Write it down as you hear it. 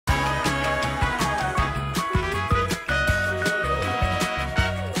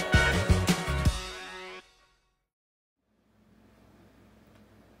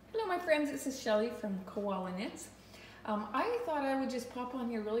this is Shelly from Koala Knits. I thought I would just pop on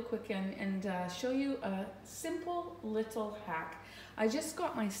here really quick and show you a simple little hack. I just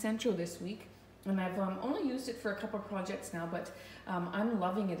got my Sentro this week and I've only used it for a couple of projects now, but I'm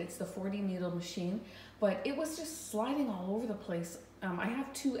loving it. It's the 40 needle machine, but it was just sliding all over the place. I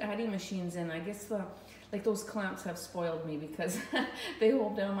have two Addi machines and I guess like those clamps have spoiled me because they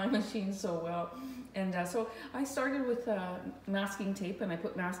hold down my machine so well. And so I started with masking tape, and I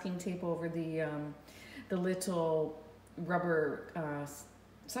put masking tape over the little rubber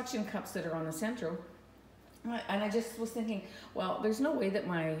suction cups that are on the Sentro. And I just was thinking, well, there's no way that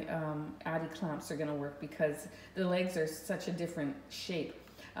my Addi clamps are going to work because the legs are such a different shape.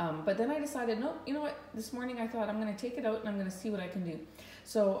 But then I decided, no, you know what? This morning I thought I'm going to take it out and I'm going to see what I can do.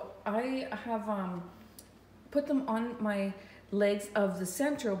 So I have put them on my legs of the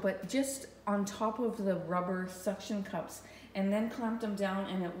Sentro, but just on top of the rubber suction cups, and then clamped them down,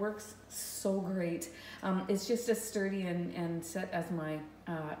 and it works so great. It's just as sturdy and set as my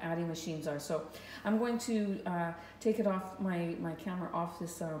Addi machines are. So I'm going to take it off my camera off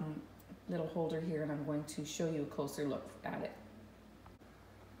this little holder here, and I'm going to show you a closer look at it.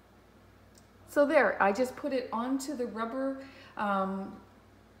 So there, I just put it onto the rubber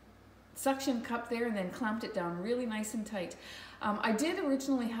suction cup there and then clamped it down really nice and tight. I did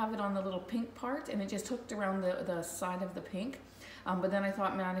originally have it on the little pink part, and it just hooked around the side of the pink. But then I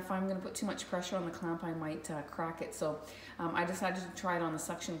thought, man, if I'm going to put too much pressure on the clamp, I might crack it. So I decided to try it on the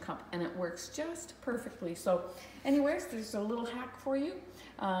suction cup, and it works just perfectly. So anyways, there's a little hack for you.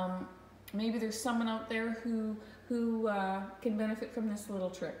 Maybe there's someone out there who can benefit from this little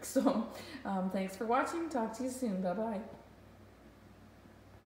trick. So thanks for watching. Talk to you soon. Bye-bye.